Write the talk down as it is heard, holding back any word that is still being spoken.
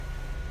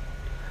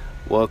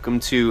Welcome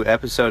to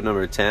episode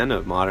number 10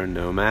 of Modern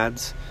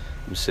Nomads.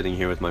 I'm sitting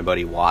here with my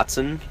buddy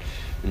Watson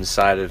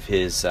inside of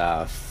his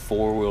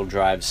four-wheel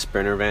drive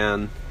Sprinter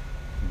van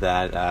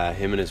that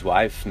him and his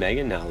wife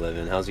Megan now live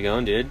in. How's it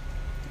going, dude?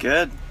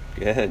 Good.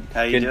 Good.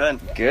 How you doing?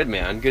 Good,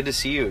 man. Good to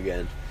see you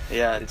again.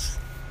 Yeah, it's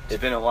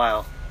been a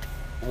while.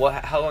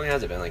 How long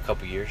has it been? Like a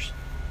couple years?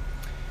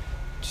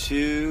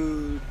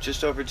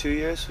 Just over 2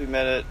 years. We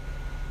met at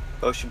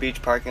Ocean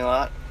Beach parking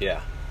lot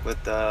Yeah.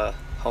 with the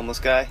homeless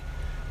guy.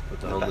 With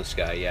the homeless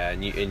guy, yeah.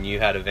 And you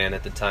had a van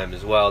at the time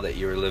as well that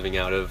you were living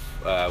out of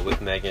with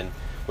Megan.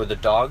 Were the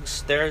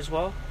dogs there as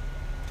well?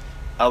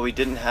 Oh, we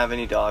didn't have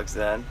any dogs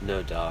then.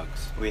 No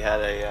dogs. We had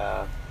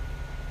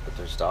But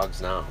there's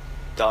dogs now.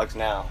 dogs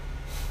now.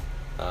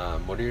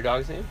 What are your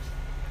dogs' names?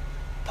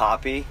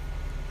 Poppy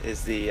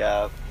is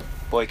the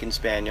Boykin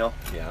Spaniel.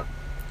 Yeah.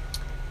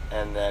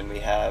 And then we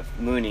have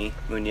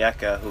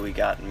Muñeca, who we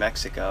got in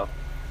Mexico.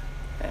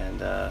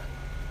 And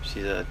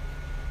she's a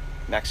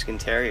Mexican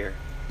Terrier.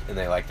 And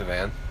they like the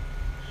van?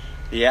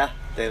 Yeah,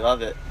 they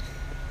love it.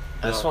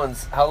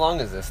 How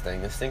long is this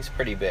thing? This thing's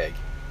pretty big.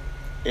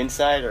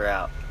 Inside or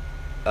out?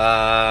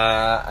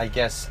 I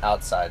guess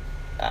outside.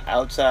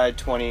 Outside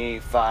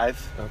 25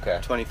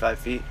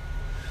 feet.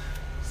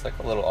 It's like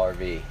a little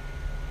RV.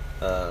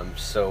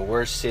 So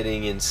we're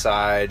sitting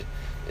inside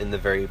in the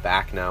very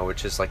back now,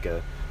 which is like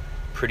a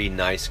pretty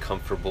nice,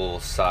 comfortable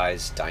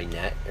size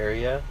dinette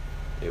area.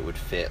 It would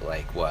fit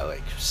like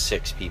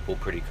 6 people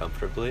pretty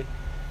comfortably.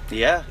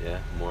 Yeah. Yeah,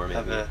 more maybe.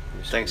 Have a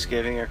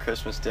Thanksgiving or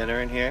Christmas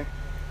dinner in here.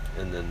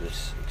 And then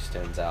this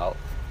extends out.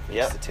 Makes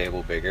Yep. the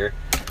table bigger.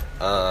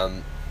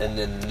 And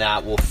then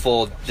that will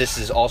fold. This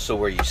is also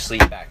where you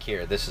sleep back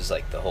here. This is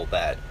like the whole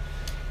bed.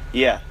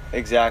 Yeah,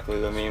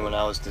 exactly. I mean, when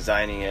I was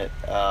designing it,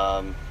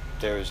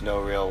 there was no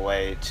real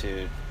way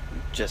to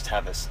just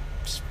have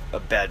a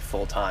bed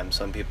full time.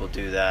 Some people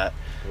do that.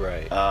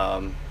 Right.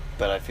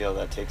 But I feel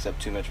that takes up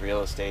too much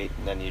real estate,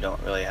 and then you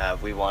don't really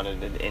have. We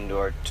wanted an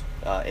indoor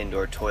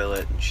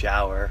toilet and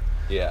shower.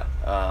 Yeah.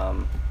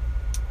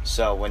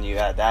 So when you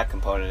add that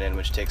component in,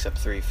 which takes up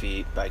 3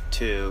 feet by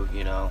 2,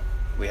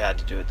 we had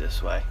to do it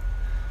this way.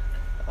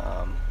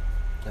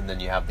 And then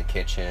you have the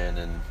kitchen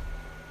and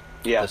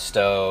Yeah. the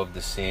stove,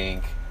 the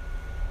sink,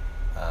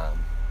 a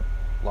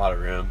lot of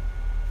room.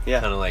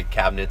 Yeah. Kind of like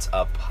cabinets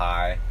up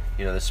high.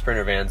 The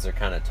Sprinter vans are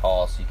kind of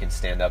tall, so you can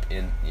stand up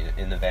in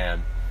the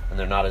van, and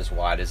they're not as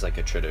wide as like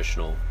a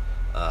traditional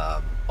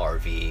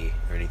RV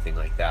or anything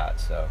like that.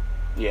 So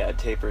Yeah, it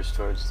tapers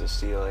towards the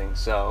ceiling.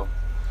 So,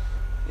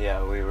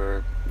 yeah, we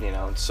were,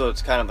 so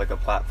it's kind of like a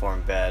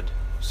platform bed,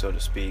 so to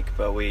speak.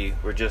 But we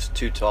were just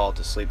too tall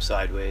to sleep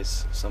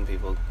sideways. Some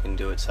people can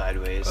do it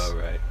sideways. Oh,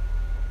 right.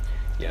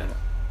 Yeah.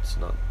 It's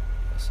not,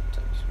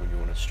 sometimes when you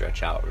want to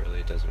stretch out, really,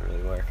 it doesn't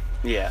really work.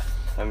 Yeah,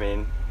 I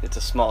mean, it's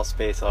a small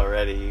space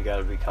already. You got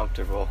to be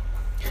comfortable.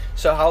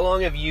 So how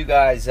long have you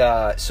guys,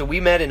 so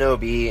we met in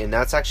OB, and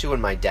that's actually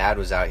when my dad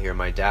was out here.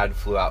 My dad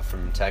flew out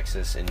from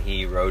Texas, and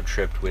he road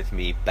tripped with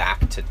me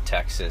back to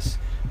Texas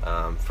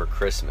for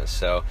Christmas.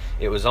 So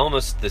it was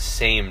almost the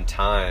same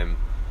time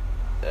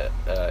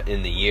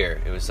in the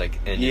year. It was like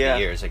end of the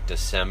year. It was like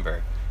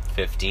December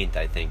 15th,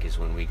 I think, is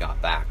when we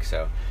got back.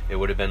 So it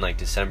would have been like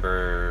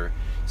December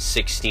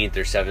 16th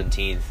or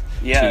 17th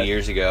 2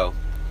 years ago.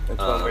 That's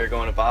when we were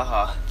going to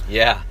Baja.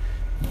 Yeah.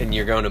 And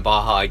you're going to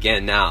Baja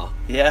again now.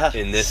 Yeah.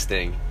 In this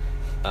thing,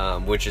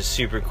 which is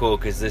super cool,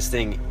 because this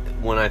thing,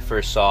 when I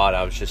first saw it,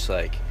 I was just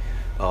like,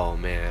 oh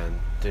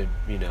man, the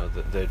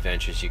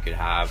adventures you could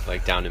have,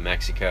 like down to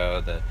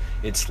Mexico.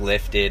 It's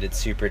lifted, it's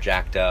super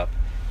jacked up.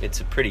 It's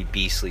a pretty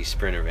beastly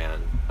Sprinter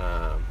van.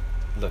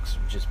 Looks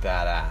just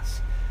badass.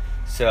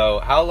 So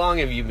how long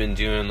have you been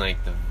doing like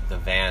the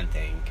van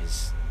thing?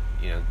 Because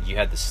you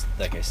had this,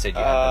 like I said, you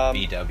had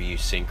the VW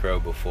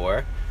Syncro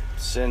before.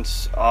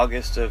 Since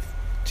August of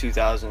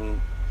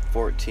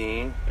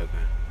 2014. Okay.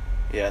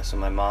 Yeah, so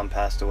my mom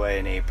passed away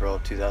in April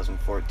of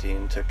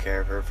 2014. Took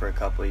care of her for a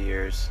couple of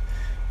years.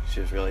 She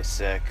was really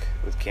sick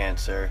with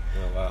cancer.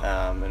 Oh,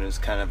 wow. And it was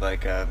kind of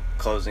like a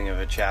closing of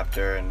a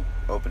chapter and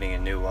opening a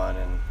new one.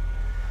 And,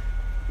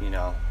 I don't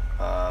know,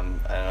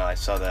 I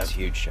saw that It's a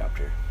huge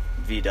chapter.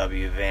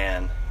 VW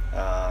van.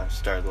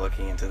 Started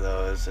looking into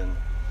those, and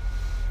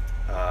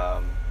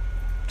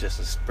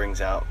just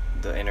brings out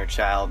the inner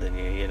child in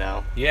you,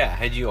 Yeah,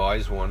 had you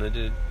always wanted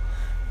to?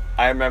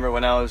 I remember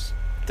when I was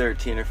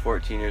 13 or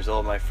 14 years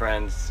old, my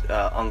friend's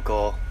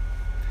uncle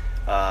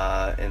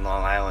in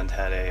Long Island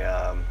had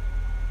a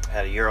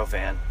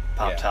Eurovan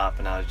pop top,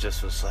 and I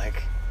was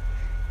like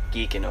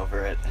geeking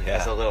over it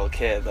as a little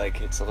kid.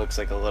 Like it looks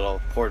like a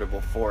little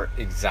portable fort.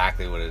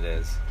 Exactly what it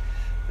is.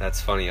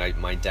 That's funny.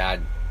 My dad,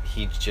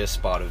 he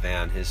just bought a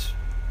van.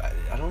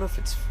 I don't know if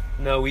it's.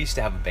 No, we used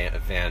to have a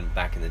van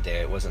back in the day.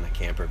 It wasn't a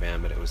camper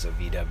van, but it was a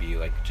VW,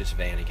 like just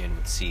van again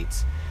with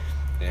seats.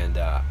 And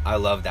I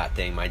love that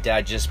thing. My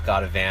dad just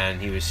got a van.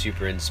 He was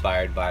super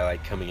inspired by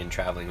like coming and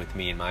traveling with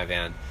me in my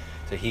van.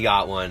 So he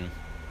got one,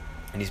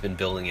 and he's been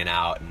building it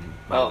out. And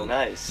Oh,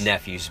 nice.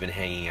 Nephew's been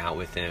hanging out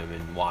with him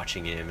and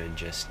watching him, and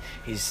just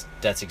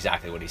that's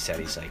exactly what he said.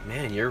 He's like,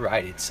 man, you're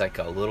right. It's like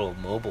a little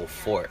mobile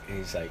fort. And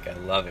he's like, I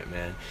love it,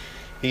 man.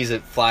 He's a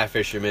fly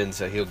fisherman,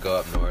 so he'll go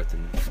up north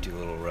and do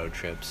little road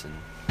trips and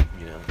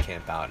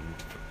camp out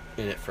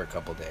in it for a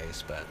couple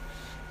days. But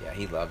yeah,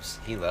 he loves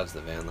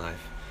the van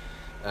life.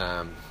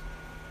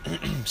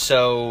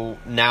 So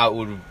now it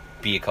would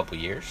be a couple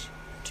years,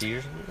 2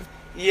 years.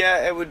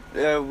 Yeah, it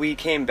would. We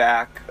came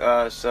back.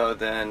 So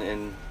then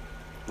in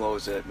what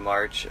was it,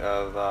 March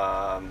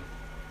of.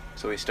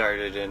 So we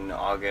started in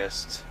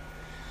August.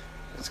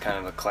 It's kind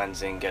of a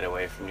cleansing, get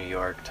away from New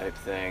York type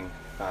thing.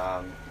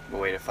 A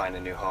way to find a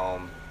new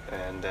home,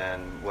 and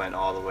then went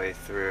all the way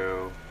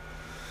through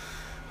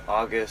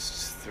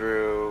August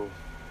through.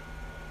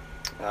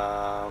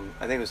 I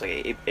think it was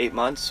like 8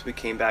 months. We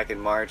came back in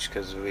March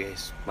because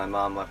my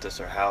mom left us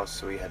our house,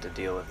 so we had to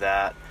deal with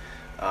that.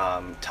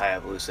 Tie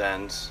up loose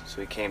ends.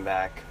 So we came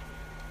back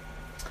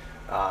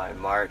in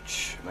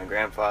March. My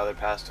grandfather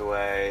passed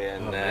away,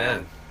 and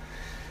then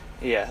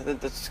yeah,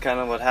 that's kind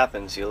of what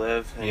happens. You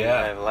live, and you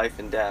have life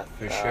and death.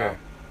 For sure.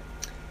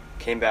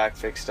 Came back,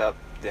 fixed up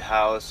the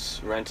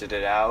house, rented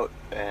it out,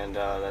 and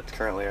that's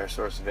currently our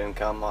source of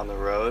income on the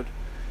road.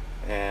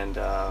 And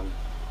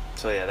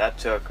so yeah, that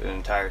took an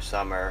entire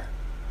summer,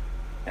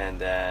 and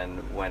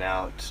then went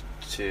out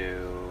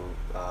to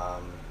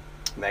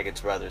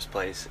Megan's brother's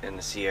place in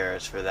the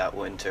Sierras for that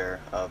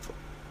winter of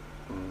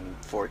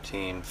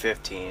 14,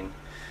 15,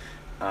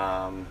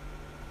 and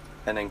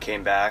then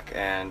came back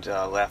and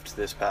left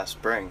this past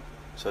spring.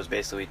 So it's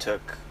basically we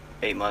took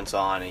 8 months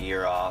on, a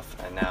year off,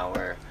 and now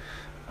we're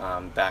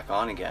back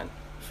on again.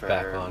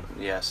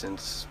 Yeah,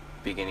 since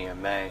beginning of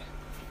May.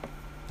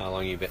 How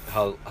long you been?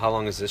 How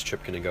long is this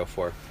trip going to go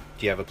for?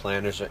 Do you have a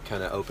plan, or is it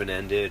kind of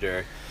open-ended,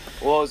 or?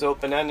 Well, it was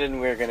open-ended, and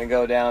we're going to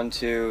go down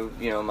to,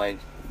 my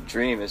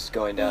dream is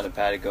going down to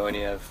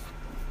Patagonia. I've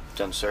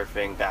done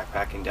surfing,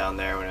 backpacking down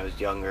there when I was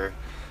younger.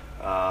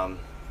 I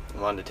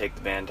wanted to take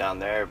the van down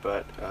there,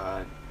 but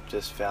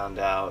just found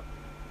out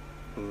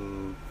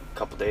a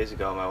couple days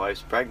ago my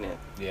wife's pregnant.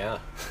 Yeah.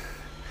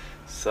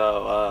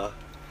 So,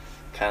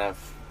 kind of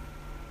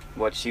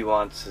what she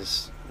wants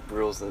is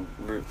rules, and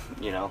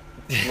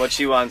what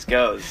she wants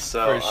goes.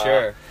 So for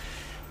sure.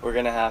 We're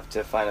gonna have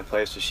to find a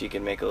place where she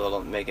can make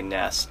a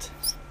nest,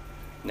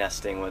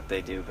 nesting what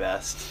they do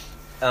best.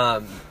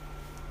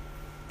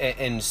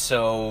 And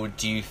so,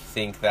 do you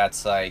think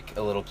that's like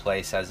a little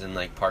place, as in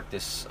like park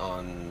this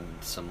on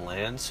some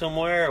land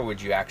somewhere, or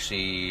would you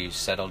actually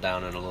settle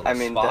down in a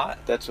little spot?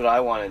 That's what I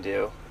want to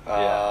do.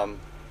 Yeah.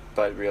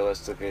 But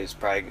realistically, it's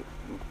probably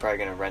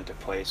gonna rent a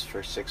place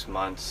for 6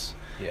 months.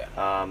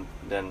 Yeah.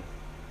 Then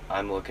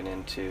I'm looking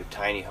into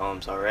tiny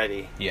homes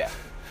already. Yeah,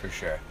 for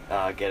sure.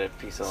 Get a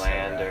piece of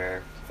land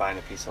or find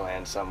a piece of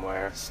land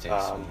somewhere. Stay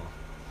small.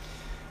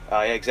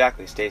 Yeah,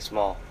 exactly. Stay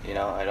small.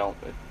 I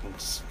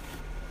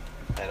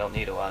don't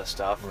need a lot of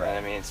stuff. Right. And,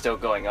 I mean, it's still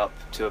going up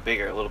to a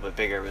little bit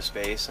bigger of a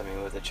space. I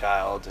mean, with a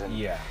child, and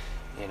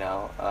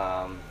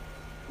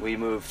we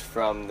moved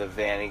from the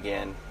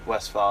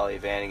West Folly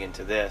Vanagon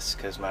to this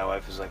because my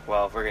wife was like,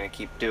 well, if we're gonna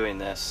keep doing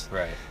this,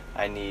 right,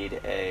 I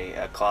need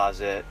a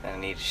closet and I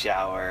need a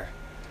shower.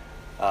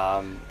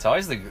 It's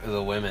always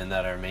the women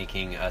that are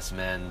making us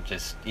men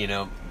just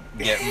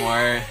get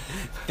more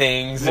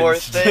things. More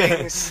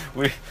things.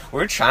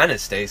 We're trying to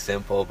stay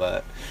simple,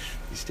 but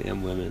these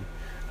damn women.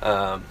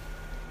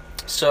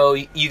 So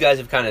you guys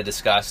have kind of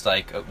discussed,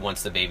 like,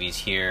 once the baby's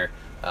here,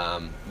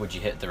 would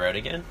you hit the road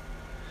again?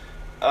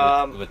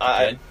 With the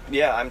kid?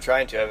 Yeah, I'm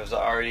trying to. I've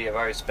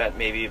already spent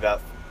maybe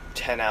about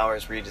 10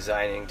 hours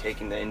redesigning,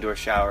 taking the indoor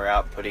shower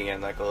out, putting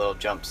in like a little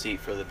jump seat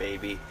for the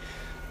baby,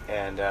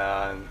 and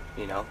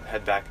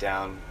head back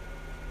down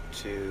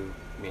to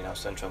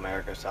Central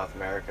America, South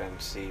America, and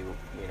see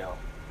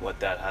what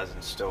that has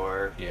in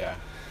store. Yeah.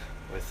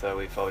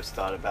 We've always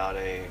thought about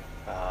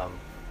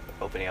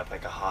opening up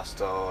like a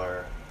hostel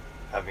or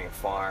having a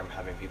farm,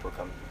 having people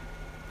come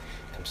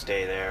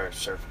stay there,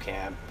 surf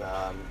camp,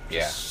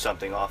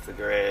 something off the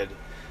grid.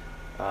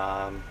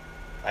 I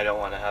don't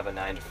want to have a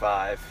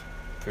 9-to-5.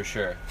 For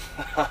sure.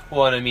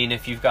 Well, and I mean,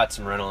 if you've got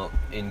some rental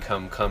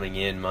income coming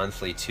in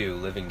monthly too,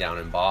 living down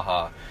in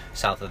Baja,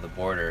 south of the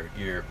border,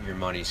 your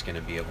money's going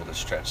to be able to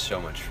stretch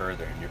so much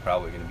further, and you're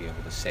probably going to be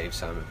able to save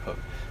some and put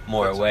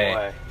more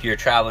away. If you're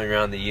traveling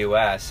around the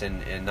U.S.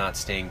 and not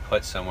staying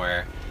put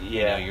somewhere,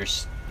 even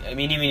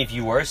if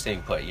you were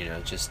staying put,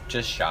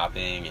 just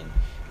shopping and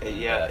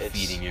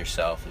feeding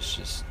yourself is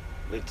just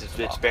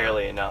it's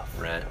barely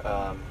enough. Rent.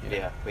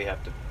 We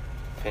have to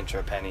pinch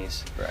our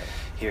pennies right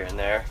here and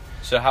there.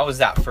 So how was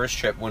that first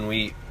trip when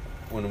we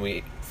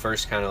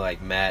first kind of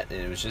like met,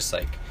 and it was just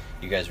like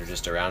you guys were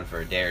just around for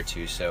a day or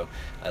two, so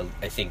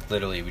I think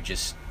literally we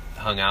just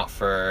hung out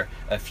for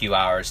a few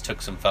hours,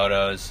 took some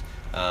photos,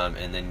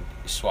 and then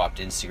swapped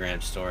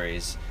Instagram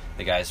stories.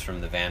 The guys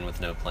from the Van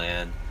with No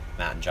Plan,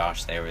 Matt and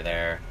Josh, they were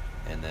there,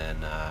 and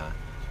then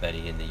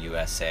Betty in the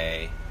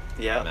USA.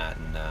 Yeah. Matt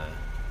and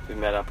we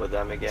met up with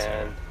them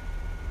again,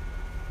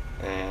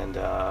 and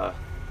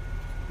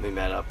we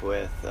met up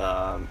with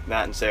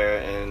Matt and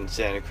Sarah in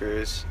Santa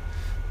Cruz,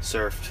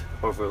 surfed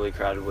overly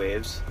crowded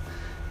waves.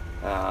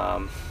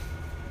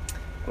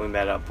 We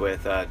met up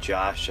with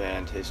Josh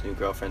and his new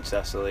girlfriend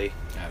Cecily.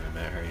 I haven't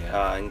met her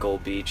yet. In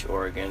Gold Beach,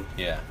 Oregon.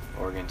 Yeah.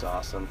 Oregon's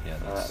awesome. Yeah,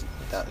 that's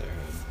their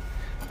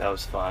hood. That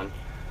was fun.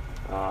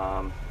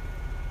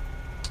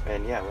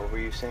 And yeah, what were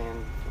you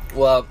saying?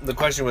 Well, the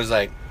question was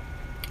like,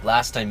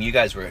 last time you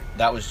guys were,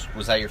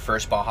 was that your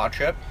first Baja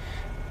trip?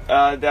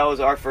 That was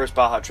our first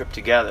Baja trip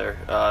together.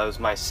 It was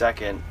my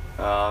second.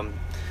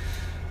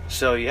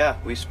 So yeah,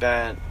 we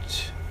spent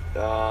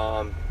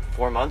 4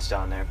 months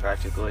down there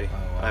practically.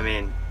 Oh, wow. I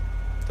mean,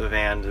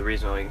 the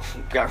reason we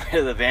got rid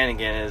of the van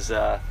again is,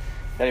 if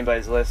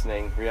anybody's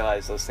listening,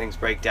 realize those things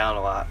break down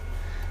a lot.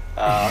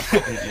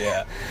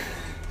 Yeah.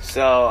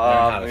 So,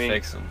 Learn how to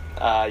fix them.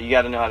 You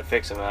got to know how to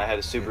fix them. And I had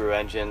a Subaru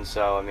engine,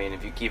 so I mean,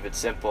 if you keep it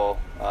simple,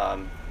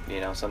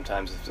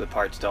 sometimes if the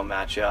parts don't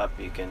match up,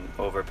 you can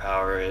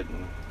overpower it,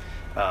 and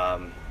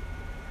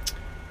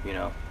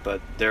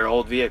but they're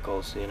old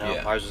vehicles.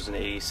 Yeah. Ours was an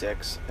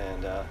 '86,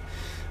 and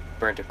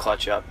burnt a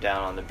clutch up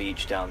down on the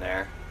beach down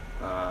there.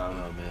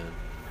 Oh man.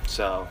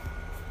 So.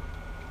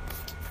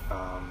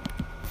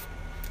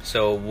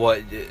 So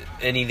what?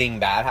 Anything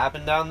bad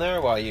happened down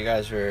there while you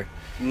guys were?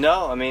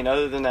 No, I mean,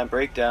 other than that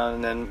breakdown,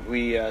 and then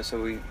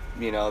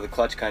the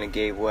clutch kind of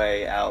gave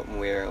way out, and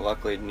we were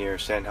luckily near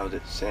San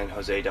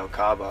Jose del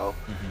Cabo.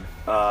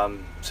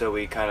 Mm-hmm. So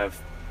we kind of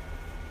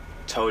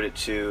towed it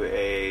to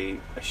a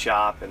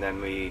shop, and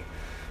then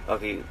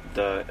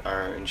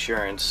our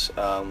insurance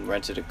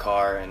rented a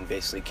car and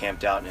basically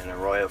camped out in an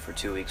Arroyo for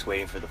 2 weeks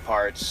waiting for the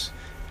parts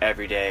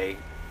every day,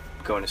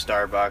 going to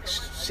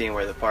Starbucks, seeing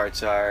where the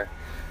parts are.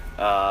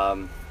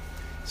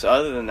 So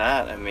other than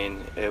that, I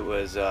mean, it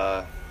was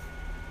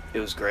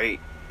great.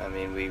 I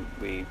mean,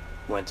 we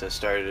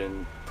started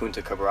in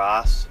Punta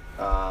Cabras,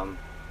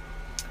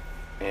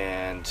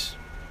 and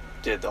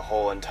did the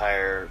whole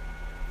entire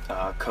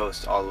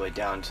coast all the way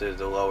down to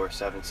the lower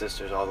Seven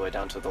Sisters, all the way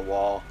down to the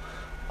wall.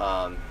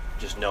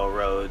 Just no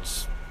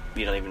roads.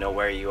 You don't even know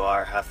where you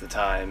are half the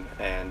time,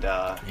 and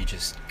You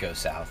just go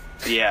south.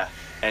 yeah,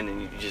 and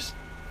then it's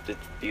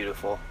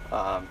beautiful.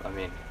 I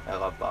mean, I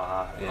love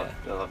Baja.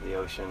 I love the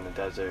ocean, the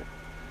desert.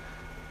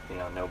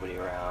 Nobody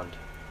around.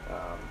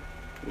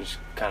 Just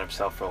kind of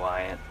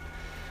self-reliant.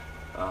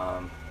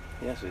 So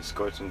we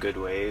scored some good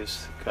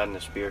waves. Got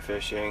into spear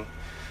fishing.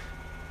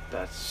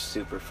 That's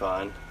super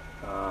fun.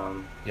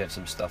 You have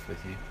some stuff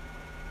with you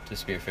to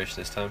spearfish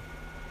this time?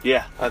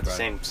 Yeah, I have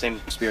the same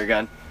spear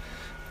gun.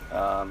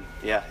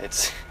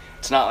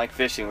 It's not like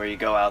fishing where you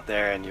go out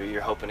there and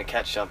you're hoping to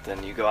catch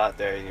something. You go out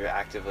there and you're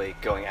actively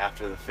going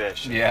after the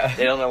fish. Yeah.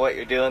 They don't know what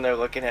you're doing. They're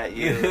looking at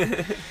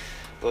you.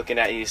 Looking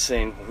at you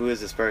saying, who is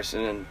this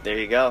person? And there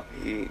you go.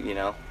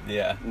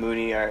 Yeah.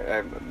 Mooney,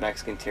 our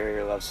Mexican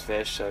terrier, loves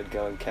fish, so I'd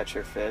go and catch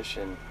her fish.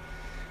 And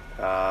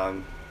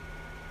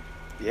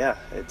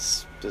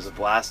it was a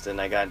blast. And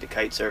I got into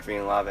kite surfing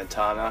in La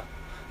Ventana.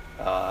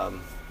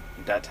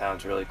 That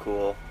town's really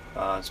cool.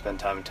 Spent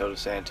time in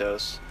Todos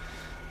Santos.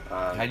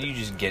 How do you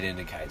just get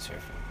into kite surfing?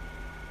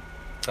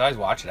 So I always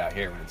watch it out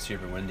here when it's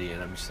super windy,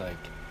 and I'm just like,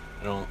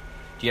 do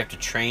you have to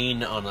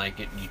train on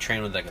you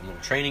train with like a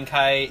little training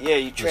kite? Yeah,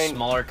 you train a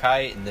smaller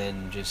kite, and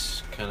then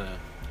just kind of.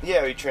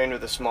 Yeah, we trained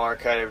with a smaller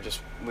kite.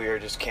 We were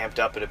just camped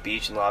up at a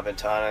beach in La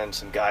Ventana, and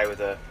some guy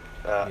with a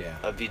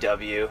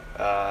VW,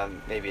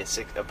 maybe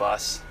a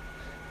bus,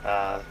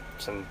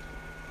 some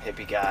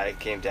hippie guy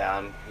came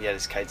down. He had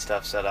his kite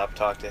stuff set up.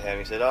 Talked to him.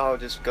 He said, "Oh,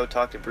 just go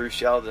talk to Bruce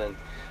Sheldon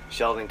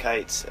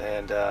Kites,"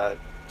 and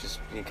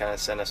he kind of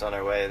sent us on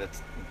our way. That's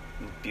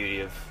the beauty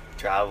of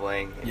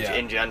traveling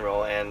in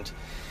general, and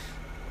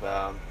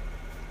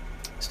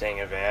staying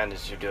in a van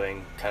is you're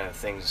doing kind of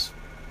things.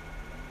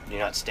 You're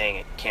not staying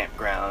at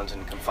campgrounds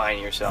and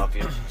confining yourself.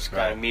 You just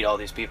kind of meet all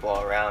these people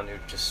all around who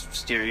just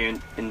steer you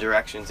in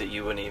directions that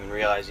you wouldn't even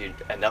realize you'd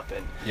end up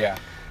in. Yeah.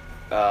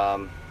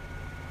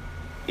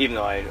 Even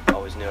though I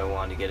always knew I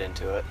wanted to get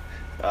into it.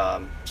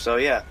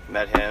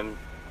 Met him,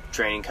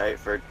 training kite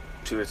for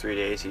 2 or 3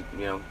 days. He,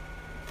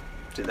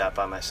 did that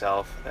by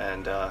myself,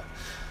 and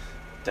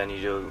then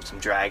you do some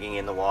dragging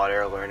in the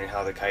water, learning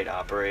how the kite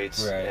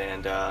operates,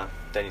 and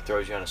then he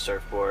throws you on a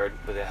surfboard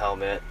with a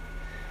helmet.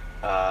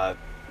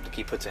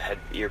 He puts a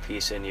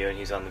earpiece in you, and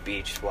he's on the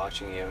beach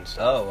watching you and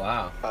stuff. Oh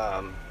wow.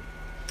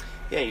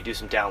 You do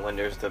some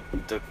downwinders.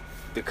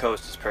 The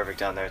coast is perfect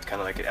down there. It's kind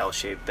of like an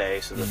L-shaped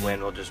bay, so the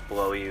wind will just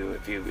blow you.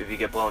 If you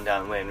get blown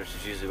downwind, which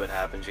is usually what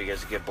happens, you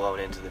guys get blown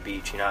into the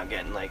beach. You're not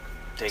getting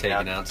taken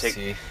out to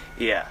sea.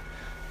 Yeah.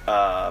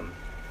 And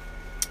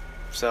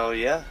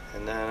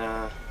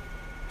then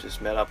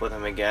just met up with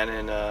him again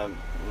in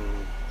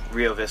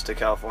Rio Vista,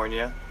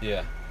 California.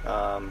 Yeah.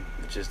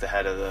 Which is the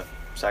head of the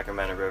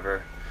Sacramento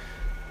River.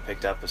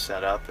 Picked up a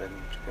setup and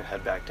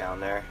head back down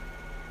there.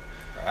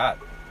 Right.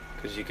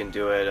 Because you can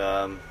do it.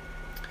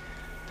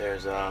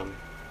 There's a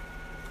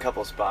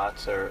couple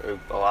spots or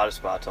a lot of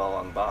spots all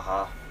along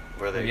Baja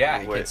where it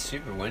gets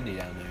super windy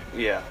down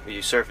there. Yeah,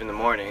 you surf in the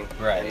morning,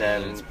 right, and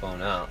then it's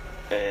blown out,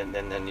 and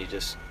then you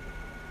just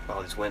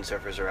all these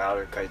windsurfers are out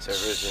or kite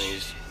surfers, and you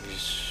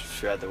just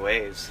shred the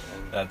waves.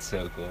 And That's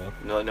so cool.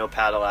 no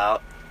paddle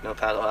out,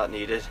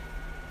 needed.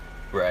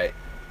 Right.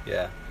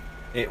 Yeah.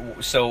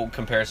 So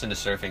comparison to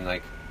surfing,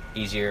 like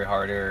easier,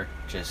 harder,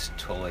 just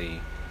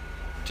totally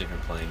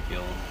different playing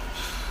field.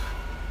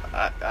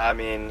 I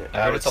mean,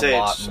 I heard would it's say a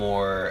lot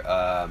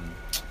more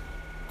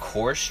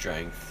core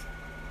strength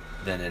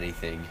than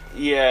anything.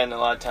 Yeah, and a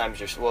lot of times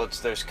there's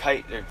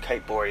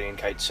kiteboarding and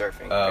kite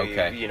surfing. Oh,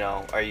 okay.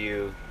 Are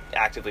you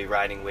actively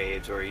riding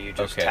waves, or are you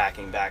just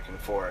tacking back and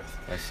forth?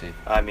 I see.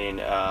 I mean,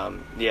 a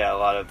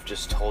lot of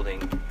just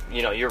holding.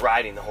 You're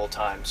riding the whole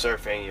time.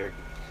 Surfing, you're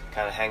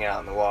kind of hanging out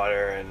in the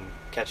water and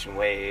catching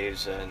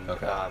waves, and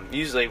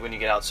usually when you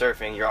get out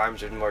surfing, your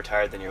arms are more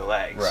tired than your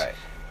legs. Right.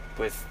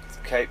 With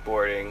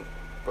kiteboarding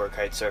or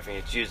kite surfing,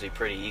 it's usually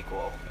pretty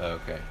equal.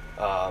 Okay.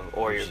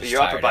 Or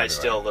your upper body's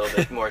still a little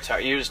bit more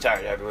tired. You're just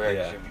tired everywhere.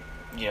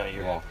 Yeah.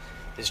 You're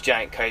this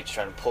giant kite's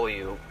trying to pull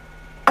you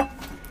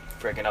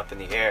freaking up in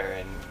the air,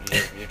 and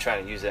you're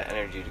trying to use that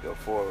energy to go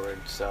forward.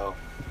 So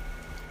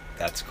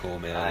that's cool,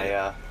 man.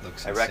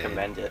 I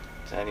recommend it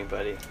to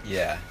anybody.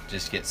 Yeah,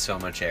 just get so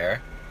much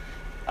air.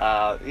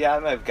 I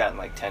might have gotten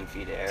like 10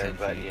 feet of air,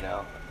 but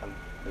I'm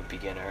a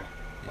beginner.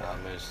 Yeah.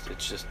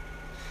 It's just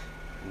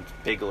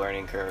a big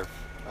learning curve,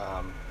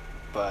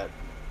 but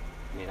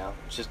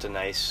it's just a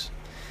nice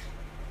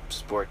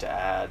sport to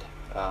add.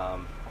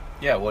 So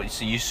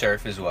you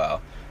surf as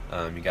well.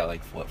 You got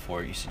like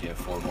four? You said you have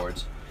 4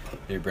 boards that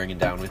you're bringing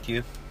down with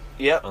you?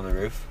 Yep. On the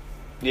roof?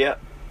 Yep.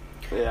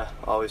 Yeah,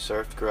 always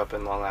surfed. Grew up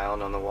in Long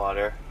Island on the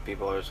water.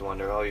 People always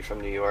wonder, oh, you're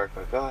from New York.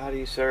 Like, oh, how do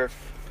you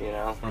surf?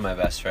 One of my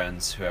best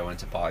friends who I went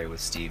to Bali with,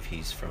 Steve,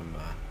 he's from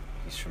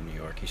New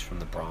York. He's from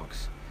the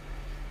Bronx.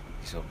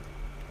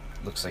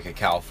 Looks like a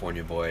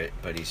California boy,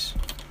 but he's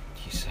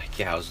like,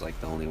 I was like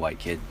the only white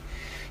kid,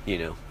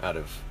 out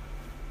of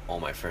all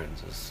my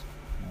friends. Was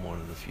one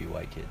of the few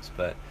white kids.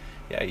 But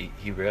yeah,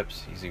 he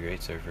rips. He's a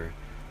great surfer.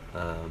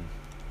 I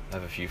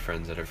have a few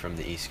friends that are from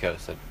the East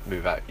Coast that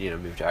moved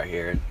out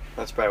here. And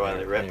that's probably why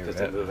they rip, because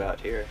they move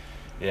out here.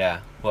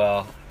 Yeah,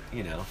 well,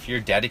 if you're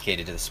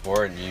dedicated to the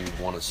sport and you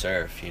want to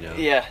surf,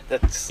 yeah,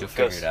 you'll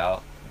figure it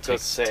out. So to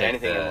say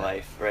anything in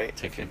life, right?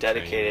 If you're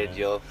dedicated,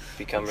 you'll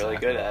become really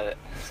good at it.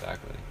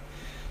 Exactly.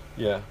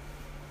 Yeah,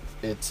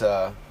 it's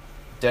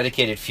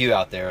dedicated few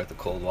out there with the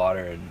cold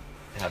water and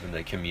having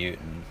to commute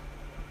and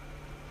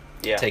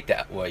take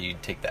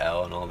the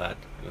L and all that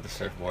with the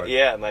surfboard.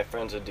 Yeah, my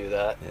friends would do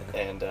that,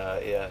 and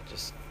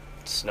just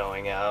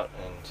snowing out,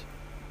 and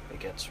it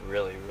gets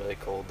really, really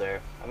cold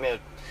there. I mean,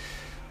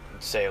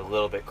 I'd say a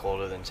little bit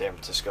colder than San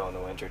Francisco in the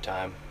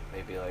wintertime,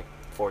 maybe like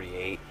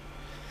 48.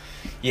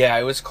 Yeah,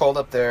 it was cold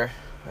up there.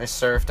 I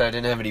surfed. I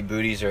didn't have any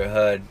booties or a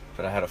hood,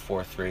 but I had a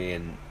 4.3,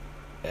 and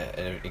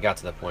it got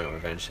to the point where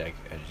eventually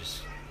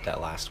that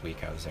last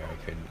week I was there, I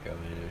couldn't go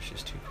in. It was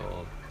just too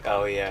cold.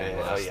 Oh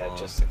yeah,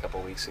 just a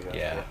couple weeks ago.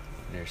 Yeah,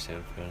 near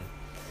San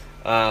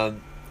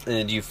Fran.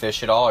 And do you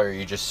fish at all, or are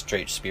you just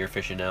straight spear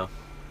fishing now?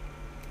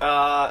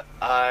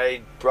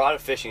 I brought a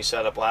fishing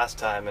setup last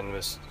time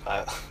and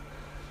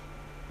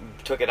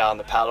took it out on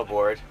the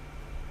paddleboard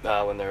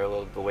when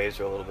the waves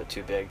were a little bit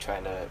too big,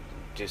 trying to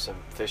do some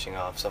fishing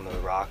off some of the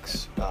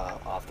rocks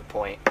off the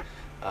point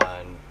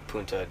in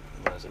Punta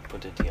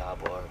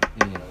Diablo,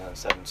 or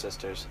Seven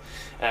Sisters,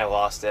 and I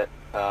lost it.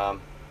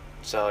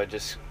 So I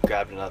just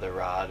grabbed another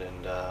rod,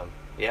 and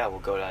we'll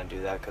go down and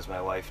do that because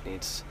my wife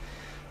needs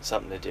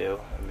something to do.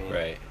 I mean,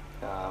 right.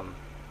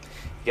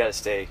 You got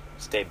to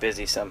stay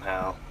busy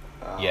somehow.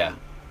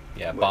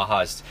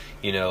 Baja's,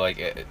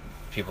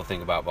 people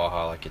think about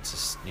Baja like it's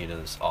this,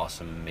 this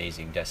awesome,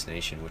 amazing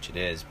destination, which it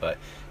is, but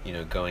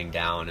going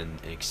down and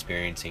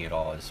experiencing it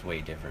all is way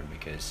different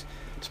because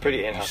it's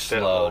pretty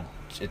inhospitable.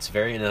 It's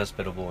very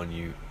inhospitable, and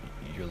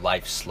your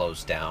life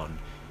slows down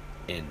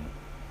in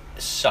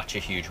such a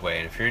huge way,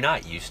 and if you're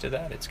not used to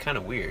that, it's kind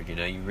of weird.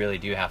 You really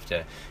do have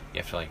to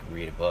like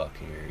read a book,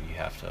 or you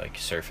have to like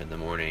surf in the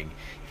morning.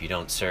 If you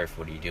don't surf,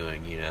 what are you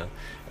doing? You're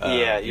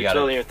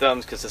twiddling your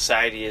thumbs because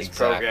society has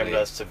programmed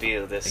us to be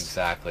this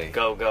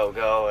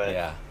go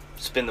and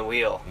spin the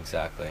wheel.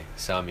 Exactly.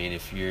 So I mean,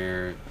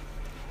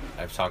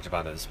 I've talked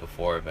about this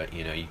before, but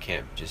you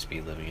can't just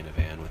be living in a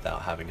van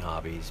without having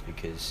hobbies,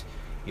 because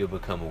you'll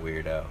become a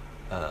weirdo.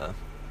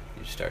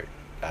 You start,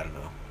 I don't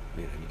know.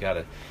 You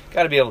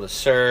gotta be able to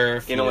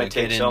surf. You only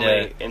take so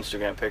many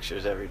Instagram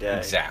pictures every day.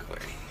 Exactly.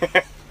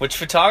 Which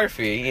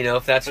photography,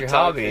 if that's your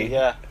hobby.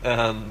 Yeah.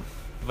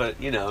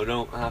 But you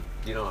don't have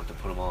to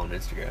put them all on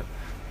Instagram.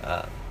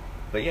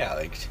 But yeah,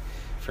 like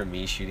for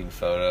me, shooting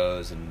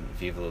photos and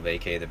Viva La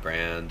Vacay, the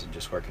brand, and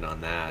just working on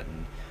that,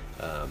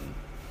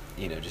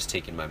 and just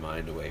taking my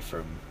mind away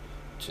from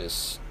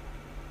just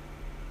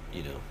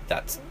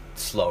that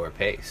slower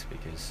pace,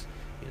 because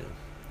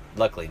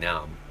luckily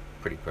now I'm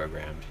pretty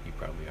programmed. You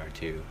probably are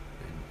too,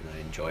 and I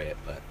enjoy it.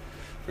 But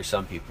for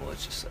some people,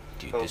 it's just like,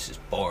 dude, this is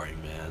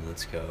boring, man.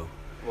 Let's go.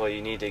 Well,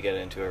 you need to get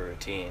into a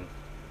routine.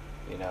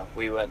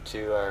 We went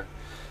to our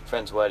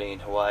friend's wedding in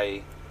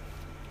Hawaii,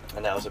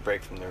 and that was a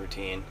break from the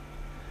routine.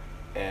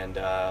 And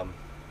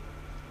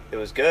it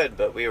was good,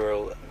 but we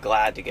were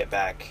glad to get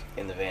back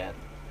in the van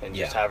and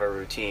just Yeah. have our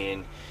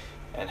routine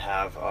and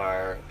have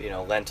our,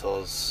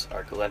 lentils,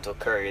 our lentil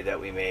curry that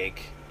we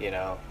make.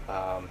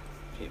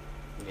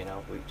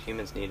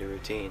 Humans need a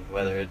routine,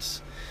 whether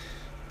Mhm.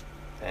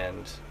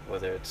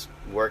 it's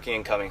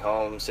working, coming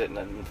home, sitting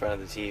in front of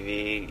the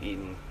TV,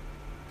 eating,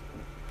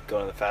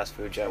 going to the fast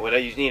food joint.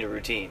 Whatever, you need a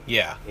routine.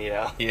 Yeah.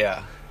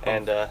 Yeah.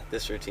 And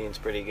this routine's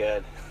pretty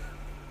good.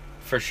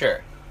 For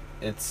sure.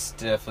 It's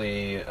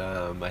definitely,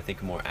 I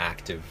think, more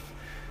active.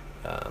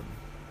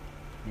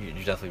 You're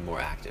definitely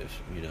more active,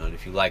 and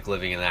if you like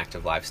living an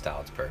active lifestyle,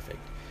 it's perfect.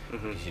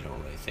 Mm-hmm. Because you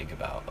don't really think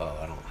about,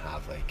 I don't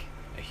have, like,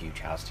 a huge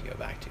house to go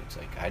back to. It's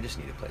like, I just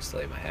need a place to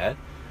lay my head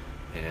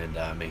and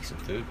make some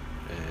food,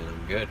 and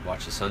I'm good.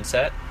 Watch the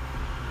sunset,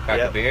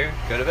 crack a beer,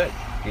 go to bed.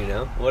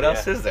 What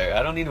else is there?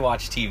 I don't need to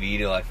watch TV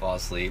till I fall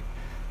asleep.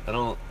 I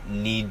don't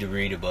need to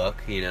read a book.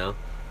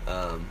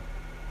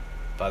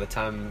 By the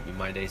time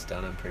my day's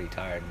done, I'm pretty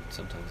tired, and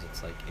sometimes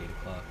it's like 8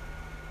 o'clock.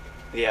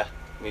 Yeah,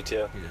 me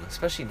too.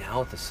 Especially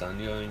now with the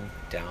sun going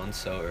down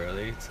so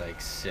early. It's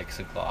like 6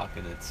 o'clock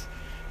and it's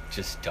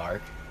just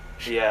dark.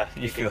 Yeah.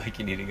 You feel like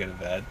you need to go to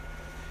bed.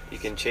 You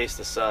can chase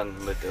the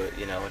sun with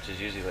which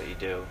is usually what you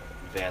do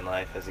in van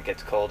life. As it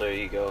gets colder,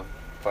 you go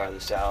farther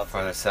south.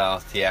 Farther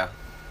south, yeah.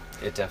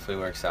 It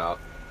definitely works out.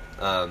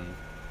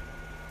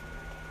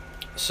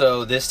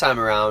 So this time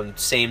around,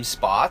 same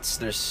spots.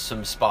 There's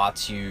some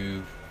spots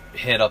you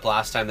hit up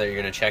last time that you're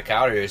going to check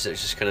out, or is it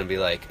just going to be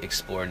like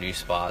explore new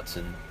spots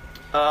and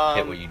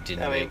hit what you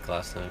didn't make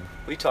last time?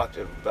 I talked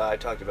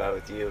about it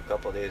with you a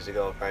couple of days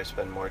ago. I'll probably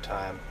spend more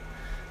time,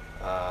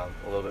 a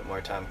little bit more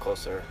time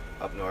closer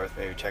up north.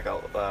 Maybe check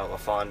out La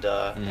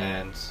Fonda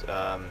and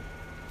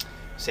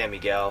San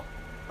Miguel.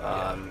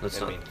 Let's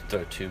not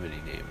throw too many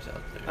names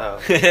out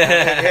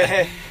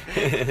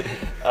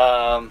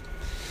there.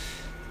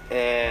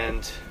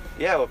 And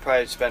yeah, we'll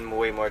probably spend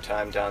way more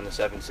time down the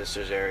Seven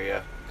Sisters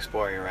area,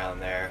 exploring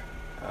around there.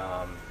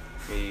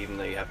 Even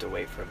though you have to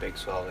wait for a big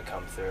swell to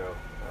come through.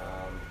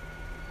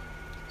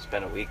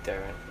 Spent a week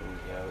there, and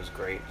it was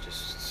great.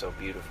 Just so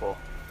beautiful.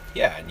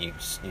 Yeah, and you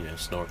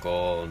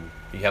snorkel, and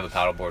you have a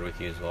paddleboard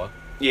with you as well.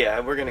 Yeah,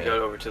 we're gonna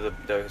go over to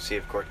the Sea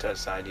of Cortez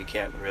side. You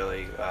can't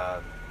really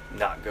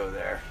not go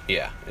there.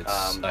 Yeah,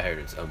 I heard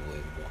it's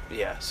unbelievable.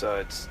 Yeah,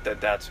 so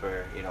that's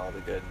where all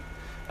the good.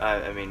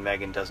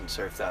 Megan doesn't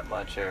surf that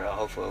much, or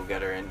hopefully we'll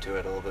get her into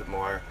it a little bit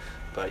more.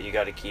 But you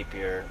got to keep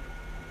your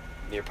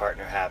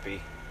partner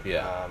happy.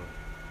 Yeah.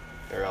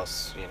 Or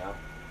else you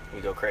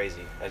go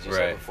crazy, as you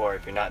said before.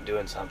 If you're not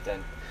doing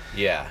something.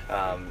 Yeah.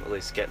 At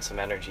least getting some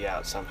energy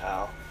out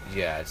somehow.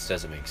 Yeah, it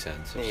doesn't make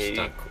sense. It's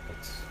not cool.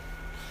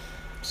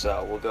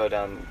 So we'll go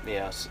down.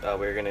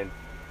 We're gonna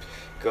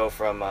go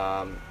from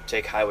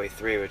take Highway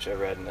 3, which I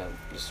read in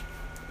this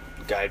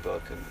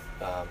guidebook, and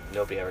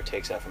nobody ever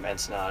takes that from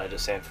Ensenada to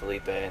San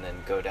Felipe, and then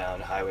go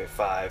down Highway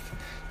 5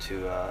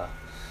 to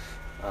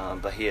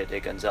Bahia de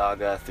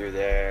Gonzaga through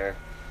there.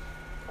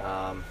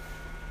 And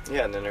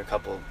then there are a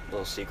couple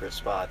little secret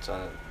spots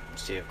on the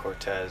Sea of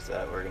Cortez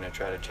that we're going to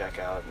try to check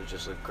out. They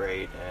just look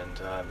great, and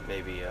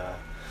maybe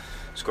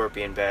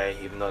Scorpion Bay,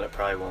 even though that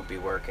probably won't be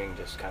working,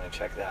 just kind of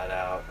check that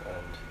out.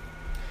 And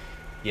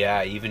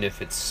yeah, even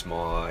if it's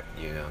small,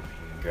 you can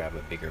grab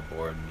a bigger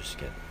board and just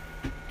get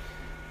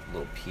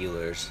little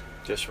peelers.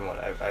 Just from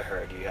what I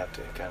heard, you have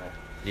to kind of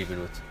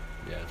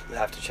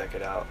have to check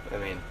it out.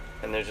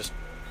 And there's just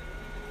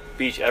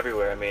beach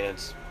everywhere.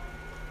 It's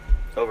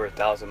over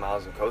 1,000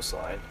 miles of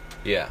coastline.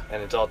 Yeah.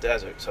 And it's all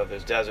desert. So if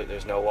there's desert,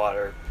 there's no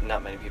water.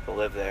 Not many people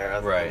live there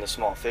other than the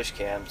small fish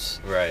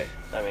camps. Right.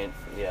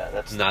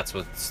 That's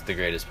what's the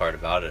greatest part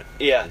about it.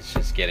 Yeah. It's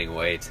just getting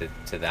away to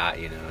that,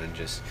 and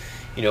just,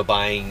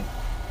 buying,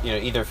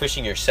 either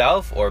fishing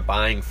yourself or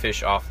buying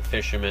fish off the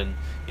fishermen.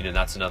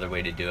 That's another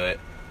way to do it.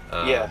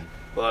 Yeah.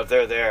 Well, if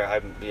they're there,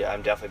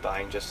 I'm definitely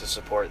buying just to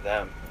support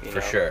them. For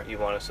sure. You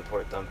want to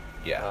support them.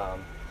 Yeah.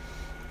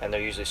 And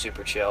they're usually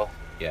super chill.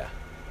 Yeah.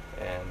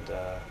 And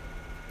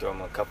throw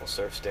them a couple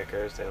surf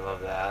stickers. They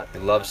love that. They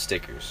love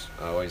stickers.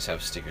 I always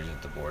have stickers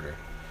at the border.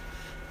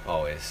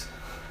 Always.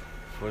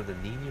 For the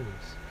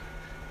niños.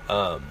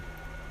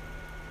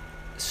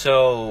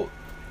 So,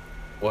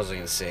 what was I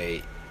going to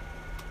say?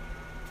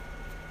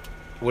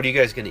 What are you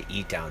guys going to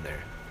eat down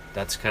there?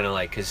 That's kind of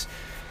like, because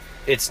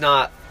it's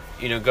not,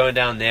 going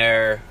down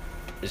there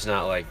is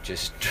not like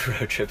just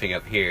road tripping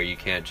up here. You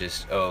can't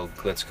just,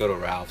 let's go to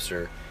Ralph's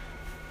or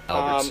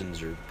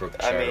Albertsons or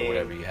Brookshire or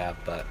whatever you have.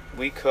 But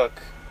we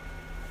cook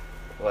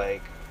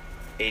like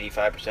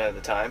 85% of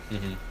the time.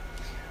 Mm-hmm.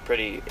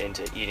 Pretty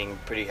into eating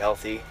pretty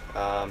healthy.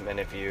 And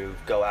if you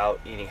go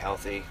out eating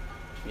healthy,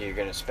 you're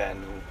going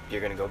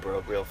to go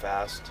broke real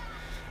fast.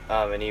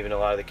 And even a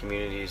lot of the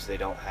communities, they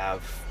don't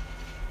have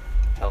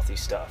healthy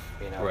stuff,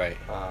 Right.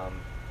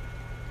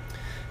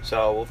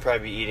 So we'll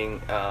probably be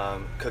eating,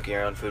 cooking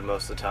our own food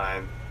most of the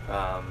time,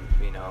 but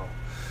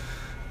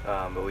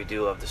we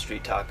do love the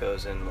street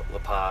tacos in La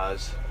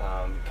Paz,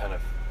 kind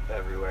of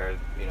everywhere.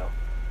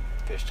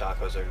 Fish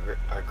tacos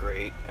are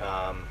great.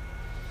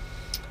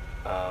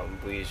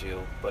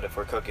 But if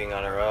we're cooking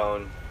on our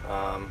own,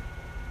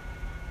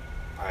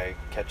 probably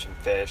catch some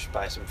fish,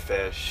 buy some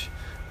fish,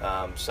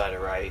 side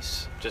of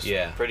rice, just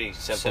pretty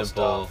simple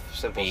stuff.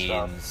 Simple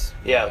beans, stuff.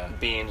 Yeah,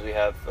 beans. We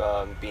have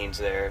beans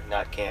there,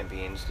 not canned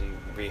beans. You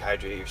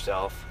rehydrate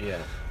yourself.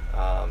 Yeah.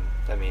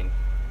 I mean,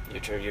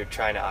 you're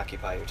trying to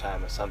occupy your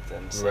time with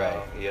something, so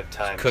right. You have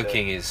time.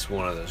 Cooking is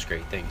one of those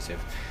great things.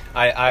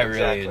 I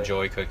really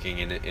enjoy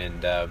cooking,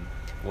 and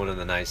one of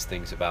the nice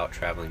things about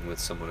traveling with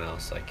someone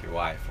else, like your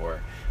wife or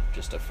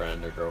just a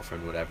friend or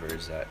girlfriend, whatever,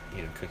 is that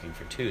cooking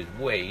for two is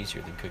way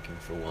easier than cooking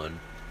for one,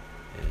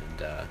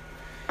 and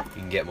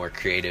you can get more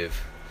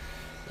creative.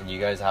 And you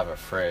guys have a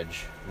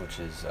fridge, which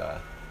is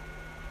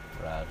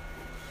rad.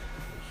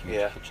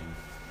 Huge kitchen.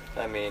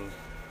 I mean,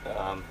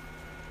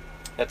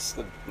 that's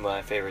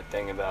my favorite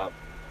thing about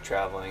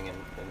traveling and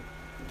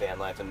van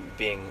life, and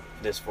being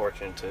this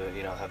fortunate to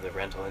have the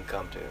rental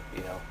income to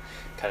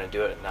kind of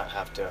do it and not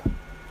have to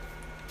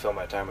fill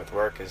my time with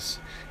work, is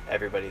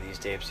everybody these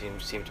days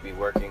seem to be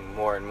working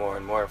more and more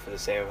and more for the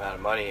same amount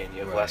of money, and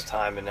you have less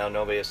time, and now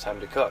nobody has time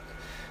to cook,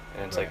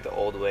 and it's like the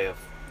old way of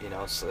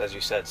as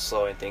you said,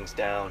 slowing things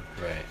down.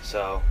 Right.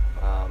 So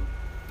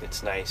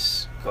it's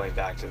nice going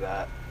back to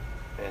that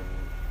and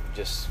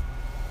just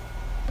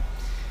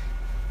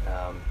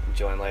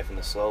enjoying life in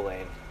the slow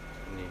lane,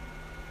 and you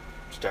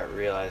start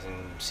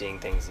realizing, seeing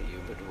things that you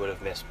would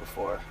have missed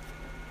before,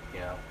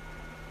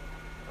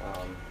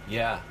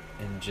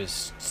 and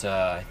just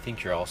I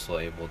think you're also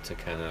able to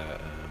kind of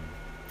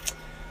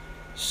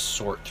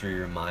sort through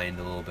your mind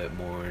a little bit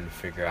more and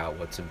figure out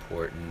what's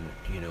important.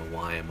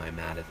 Why am I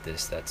mad at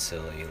this? That's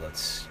silly.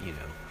 Let's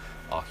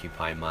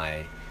occupy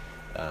my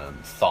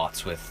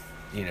thoughts with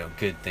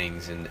good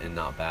things and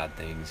not bad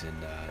things, and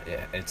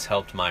it's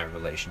helped my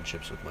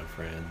relationships with my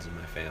friends and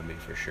my family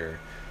for sure.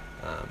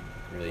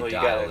 Really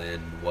dial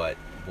in what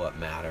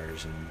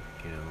matters, and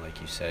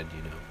like you said,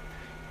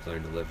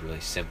 learn to live really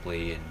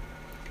simply, and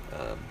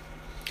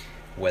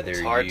whether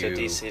it's hard to live.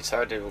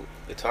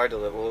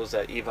 What was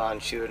that, Yvon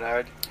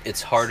Chouinard?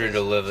 It's harder to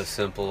live a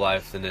simple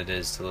life than it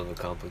is to live a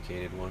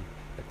complicated one.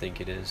 I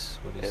think it is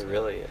what he said.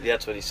 Really,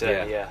 that's what he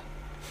said.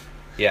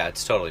 Yeah,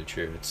 it's totally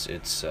true.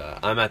 It's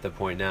I'm at the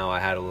point now. I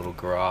had a little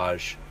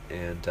garage,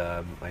 and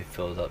I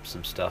filled up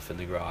some stuff in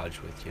the garage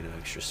with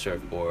extra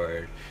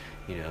surfboard,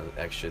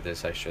 extra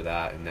this, extra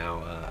that, and now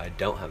I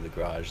don't have the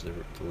garage. The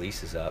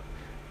lease is up,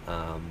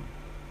 and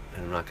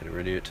I'm not going to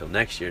renew it till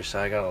next year.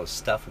 So I got all this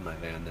stuff in my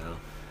van now.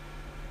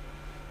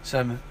 So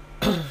I'm,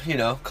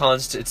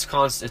 it's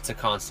a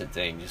constant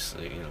thing, just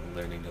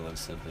learning to live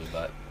simply.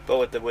 But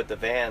with the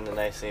van, the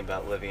nice thing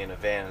about living in a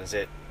van is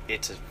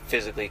it's a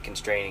physically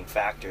constraining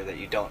factor that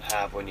you don't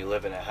have when you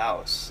live in a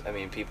house. I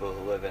mean, people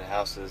who live in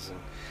houses, and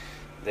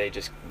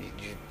you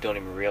don't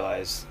even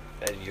realize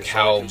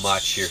how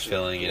much you're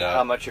filling it up.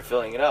 How much you're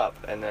filling it up,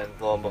 and then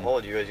lo and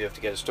behold, you have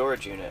to get a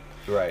storage unit.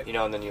 Right.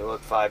 And then you look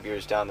 5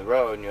 years down the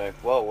road, and you're like,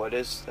 whoa, what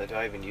is? Do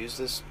I even use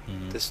this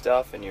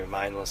stuff? And you're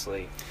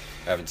mindlessly.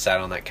 I haven't sat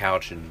on that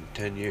couch in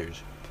 10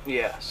 years.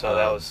 Yeah, so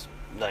that was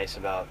nice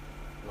about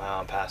my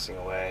mom passing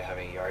away,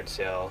 having a yard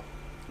sale,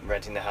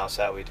 renting the house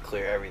out. We'd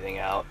clear everything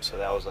out, so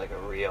that was like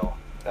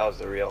that was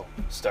the real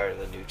start of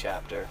the new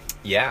chapter.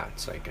 Yeah,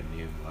 it's like a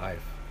new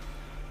life.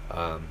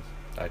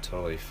 I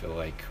totally feel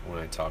like when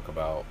I talk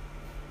about,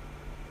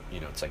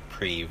 it's like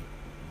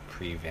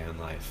pre-van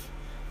life,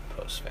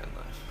 post-van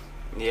life.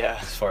 Yeah.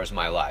 As far as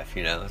my life,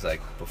 it's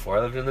like before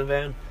I lived in the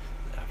van,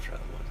 after I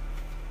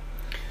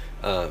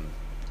one.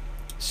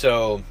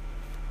 So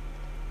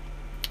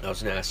I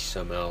was going to ask you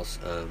something else.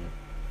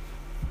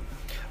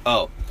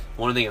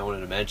 One thing I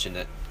wanted to mention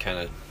that kind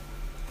of,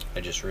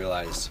 I just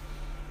realized,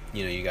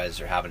 you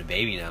guys are having a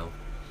baby now.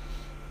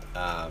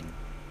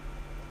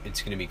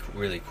 It's going to be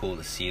really cool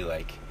to see,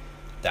 like,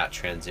 that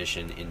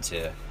transition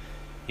into,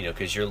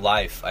 because your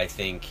life, I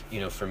think,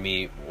 for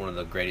me, one of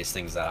the greatest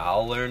things that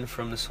I'll learn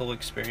from this whole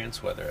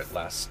experience, whether it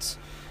lasts,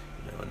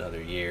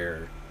 another year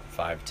or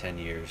 5, 10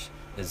 years,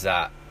 is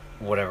that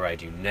whatever I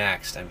do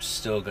next, I'm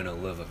still going to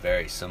live a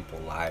very simple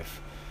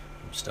life.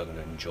 I'm still going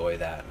to enjoy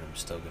that, and I'm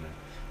still going to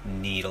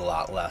need a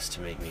lot less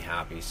to make me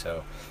happy.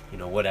 So,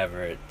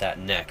 whatever that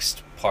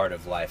next part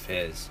of life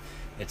is,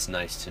 it's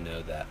nice to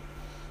know that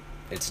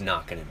it's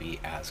not going to be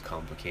as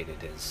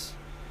complicated as,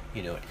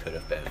 it could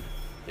have been,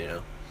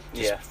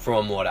 Just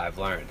from what I've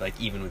learned. Like,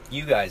 even with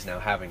you guys now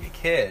having a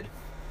kid,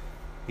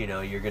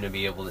 you're going to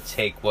be able to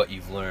take what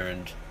you've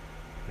learned,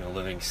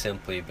 living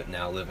simply, but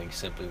now living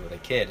simply with a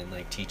kid, and,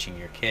 like, teaching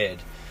your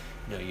kid,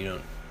 you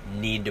don't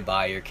need to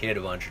buy your kid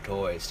a bunch of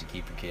toys to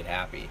keep your kid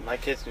happy. My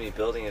kid's going to be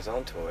building his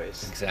own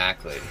toys.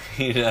 Exactly.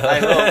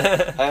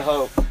 I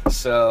hope.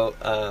 So,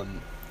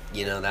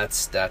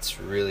 that's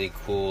really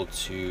cool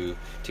to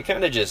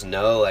kind of just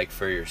know, like,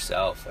 for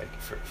yourself, like,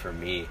 for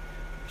me,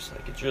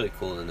 it's really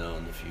cool to know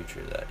in the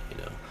future that,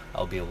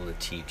 I'll be able to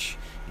teach,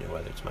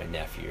 whether it's my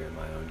nephew or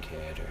my own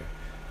kid,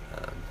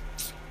 or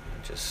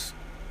just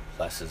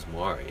less is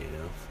more,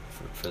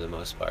 for the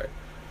most part.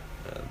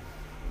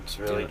 It's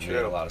really true.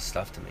 Need a lot of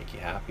stuff to make you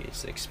happy.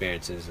 It's the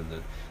experiences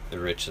and the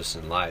richness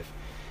in life.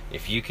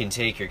 if you can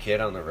take your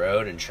kid on the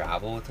road and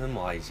travel with him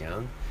while he's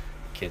young,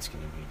 the kid's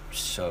going to be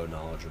so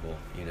knowledgeable,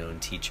 you know,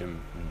 and teach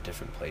him in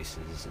different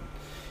places and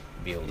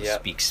be able to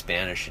speak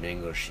Spanish and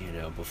English, you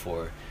know,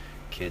 before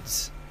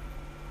kids,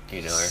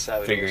 you know,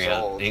 are figuring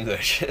out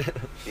English.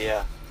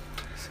 Yeah.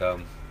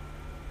 So.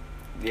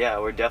 Yeah,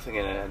 I'm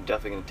definitely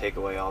gonna take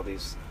away all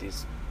these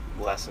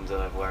lessons that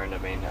I've learned. I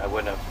mean, we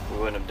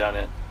wouldn't have done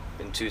it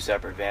in 2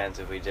 separate vans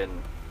if we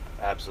didn't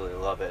absolutely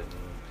love it.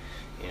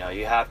 And, you know,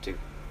 you have to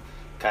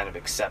kind of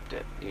accept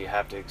it. You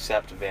have to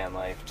accept van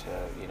life.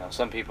 To, you know,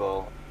 some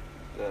people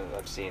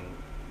I've seen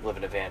live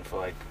in a van for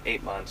like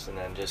 8 months and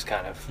then just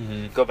kind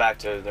of go back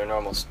to their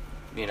normal,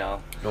 you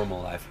know,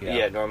 normal life.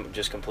 Yeah. Yeah,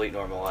 just complete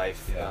normal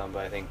life. Yeah.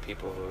 But I think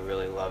people who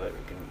really love it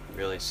can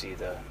really see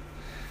the,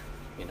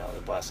 you know,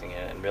 the blessing in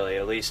it, and really,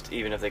 at least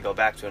even if they go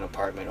back to an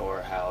apartment or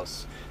a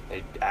house,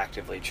 they're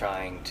actively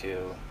trying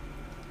to,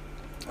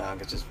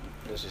 because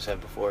as you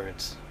said before,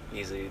 it's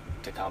easy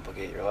to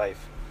complicate your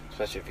life,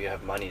 especially if you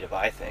have money to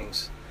buy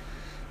things.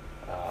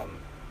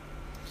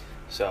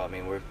 So I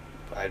mean,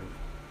 I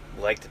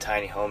like the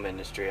tiny home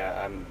industry.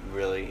 I'm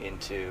really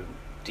into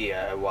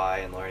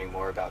DIY and learning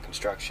more about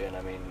construction.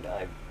 I mean,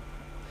 I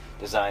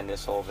designed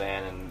this whole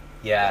van and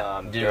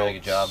did a really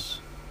good job.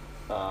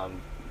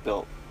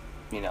 Built,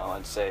 you know,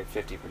 I'd say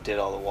did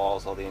all the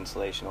walls, all the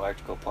insulation,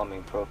 electrical,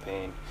 plumbing,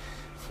 propane,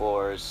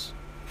 floors.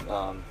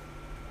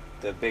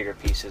 The bigger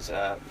pieces,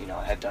 you know,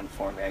 I had done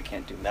for me. I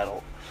can't do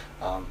metal,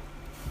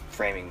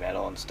 framing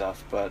metal and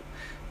stuff, but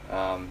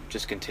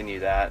just continue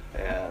that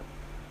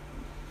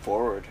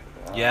forward.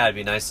 Yeah, it'd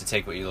be nice to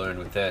take what you learned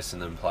with this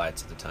and then apply it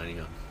to the tiny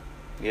home.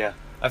 Yeah.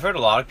 I've heard a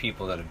lot of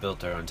people that have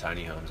built their own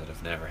tiny homes that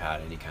have never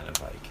had any kind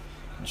of like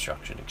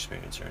construction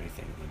experience or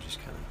anything. They just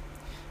kind of,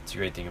 it's a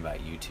great thing about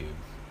YouTube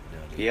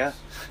nowadays. Yeah,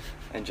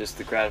 and just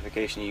the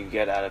gratification you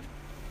get out of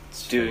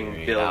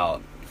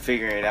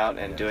figuring it out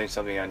and doing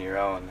something on your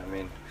own. I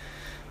mean,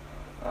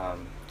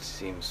 it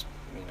seems,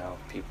 you know,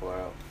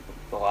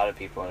 a lot of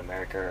people in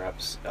America are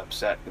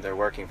upset. They're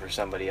working for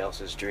somebody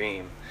else's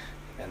dream,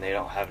 and they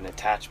don't have an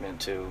attachment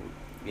to,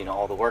 you know,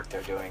 all the work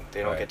they're doing.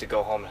 They don't get to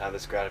go home and have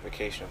this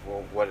gratification of,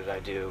 well, what did I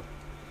do?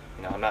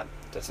 You know,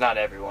 that's not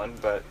everyone,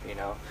 but, you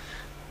know,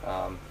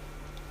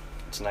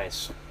 it's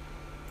nice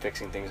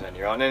fixing things on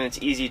your own, and it's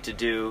easy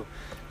to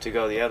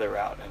go the other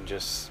route and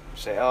just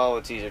say, oh,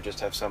 it's easier just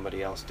to have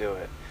somebody else do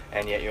it,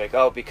 and yet you're like,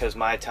 oh, because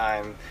my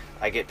time,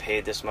 I get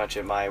paid this much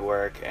at my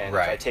work, and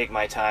if I take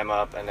my time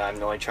up and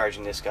I'm only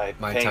charging this guy,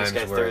 paying this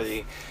guy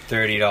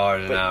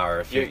 $30 an hour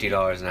or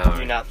 $50 an hour,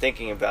 you're not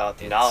thinking about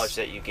the knowledge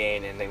that you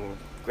gain and the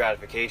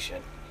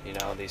gratification, you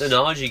know, the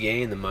knowledge you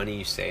gain, the money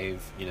you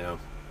save, you know,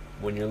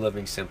 when you're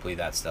living simply,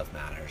 that stuff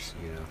matters,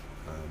 you know.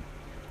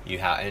 You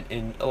have,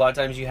 and a lot of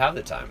times you have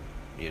the time,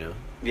 you know.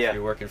 Yeah. If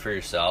you're working for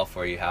yourself,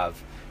 or you have,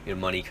 you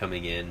know, money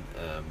coming in.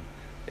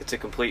 It's a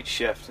complete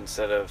shift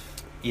instead of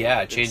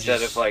it changes.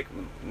 Instead of like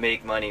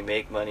make money,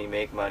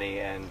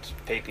 and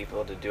pay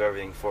people to do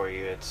everything for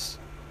you. It's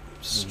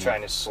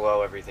trying to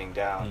slow everything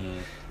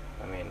down.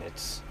 I mean, I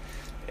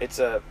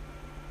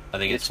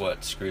think it's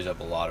what screws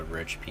up a lot of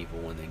rich people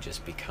when they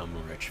just become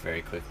rich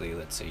very quickly.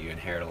 Let's say you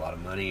inherit a lot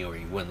of money, or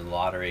you win the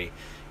lottery,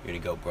 you're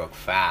gonna go broke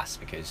fast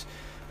because.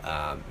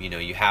 You know,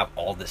 you have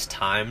all this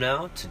time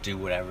now to do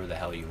whatever the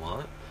hell you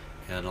want,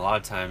 and a lot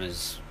of time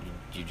is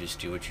you just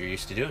do what you're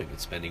used to doing.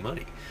 It's spending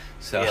money.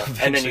 So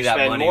and then you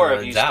spend more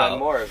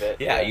of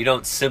it. Yeah, you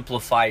don't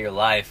simplify your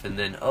life and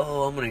then,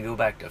 oh, I'm going to go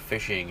back to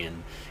fishing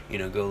and, you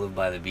know, go live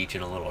by the beach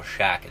in a little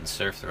shack and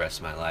surf the rest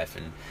of my life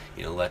and,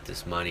 you know, let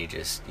this money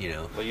just, you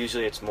know. Well,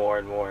 usually it's more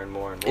and more and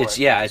more and more.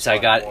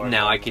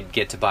 I could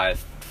get to buy a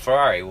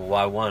Ferrari. Well,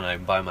 why one? I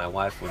buy my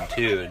wife one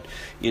too, and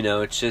you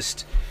know, it's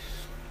just.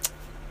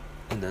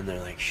 And then they're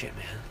like, shit,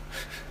 man,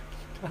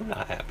 I'm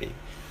not happy.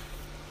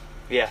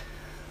 Yeah.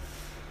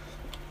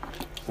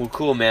 Well,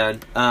 cool, man.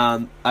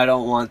 I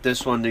don't want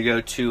this one to go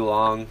too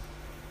long.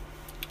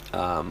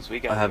 So we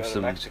got to go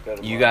to Mexico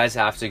tomorrow. You guys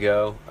have to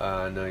go.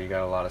 I know you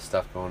got a lot of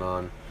stuff going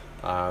on.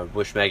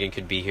 Wish Megan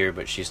could be here,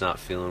 but she's not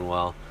feeling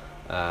well.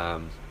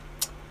 That's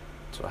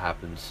what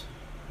happens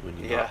when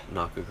you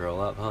knock a girl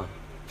up, huh?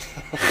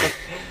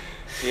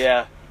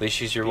 Yeah. At least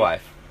she's your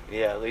wife.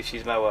 Yeah, at least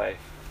she's my wife.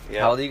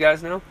 Yeah. How old are you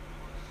guys now?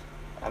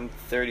 I'm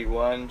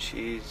 31.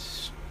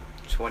 She's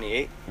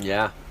 28.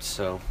 Yeah,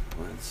 so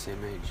we're the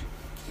same age.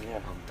 Yeah.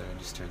 I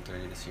just turned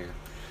 30 this year.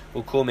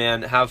 Well, cool,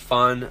 man. Have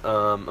fun.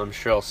 I'm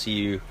sure I'll see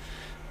you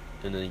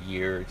in a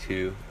year or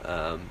two.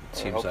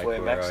 Seems like we're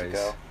Mexico.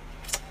 always.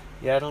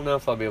 Yeah, I don't know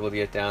if I'll be able to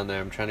get down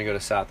there. I'm trying to go to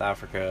South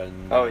Africa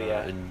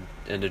in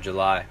end of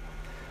July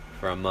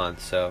for a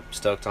month. So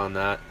stoked on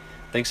that.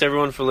 Thanks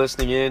everyone for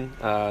listening in.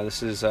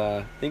 This is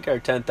I think our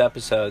 10th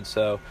episode,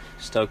 so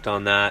stoked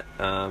on that.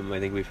 I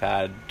think we've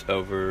had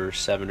over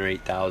 7,000 or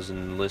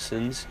 8,000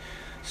 listens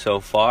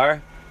so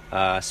far.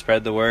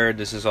 Spread the word.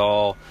 This is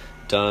all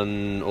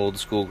done old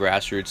school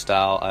grassroots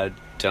style. I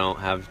don't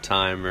have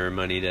time or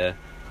money to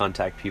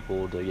contact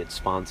people to get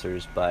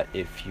sponsors, but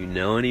if you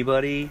know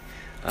anybody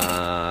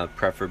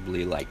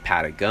preferably like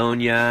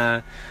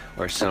Patagonia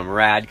or some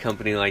rad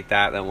company like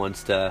that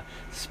wants to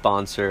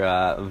sponsor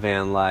a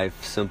van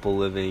life, simple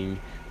living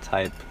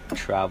type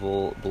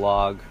travel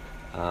blog,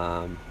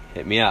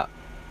 hit me up.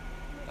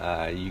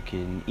 You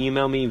can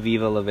email me,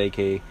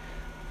 vivalavacay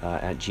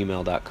at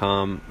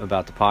gmail.com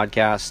about the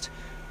podcast.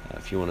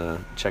 If you want to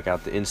check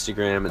out the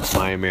Instagram, it's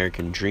My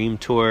American Dream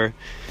Tour.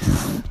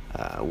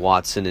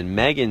 Watson and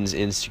Megan's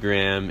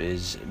Instagram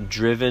is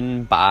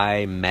Driven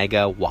by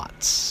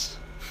Megawatts.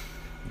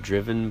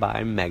 Driven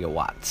by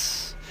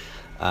Megawatts.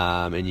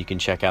 And you can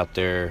check out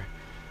their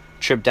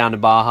trip down to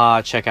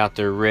Baja, check out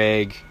their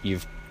rig.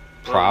 You've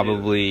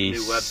probably...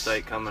 New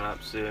website coming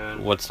up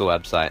soon. What's the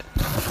website?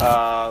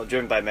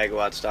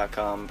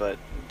 Drivenbymegawatts.com, but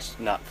it's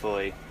not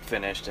fully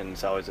finished and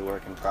it's always a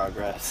work in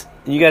progress.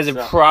 You guys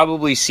have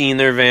probably seen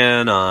their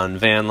van on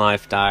Van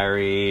Life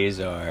Diaries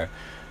or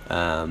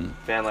Van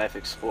Life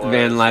Explorers.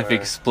 Van Life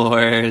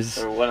Explorers.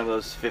 Or one of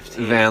those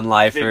 15 Van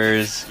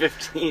Lifers.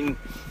 15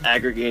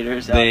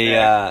 aggregators out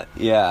there.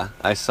 Yeah,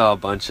 I saw a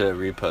bunch of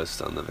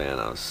reposts on the van.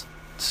 I was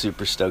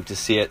super stoked to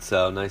see it,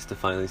 so nice to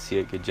finally see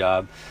it. Good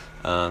job.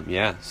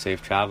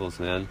 Safe travels,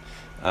 man.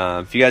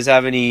 If you guys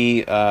have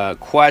any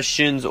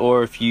questions,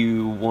 or if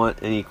you want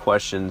any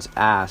questions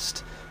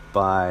asked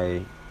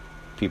by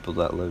people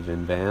that live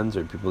in vans,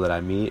 or people that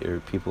I meet, or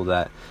people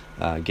that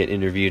get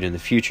interviewed in the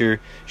future,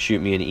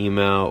 shoot me an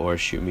email or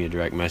shoot me a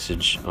direct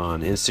message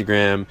on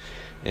Instagram.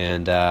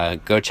 And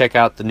go check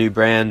out the new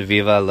brand,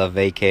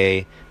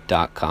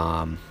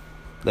 vivalavacay.com.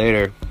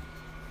 Later.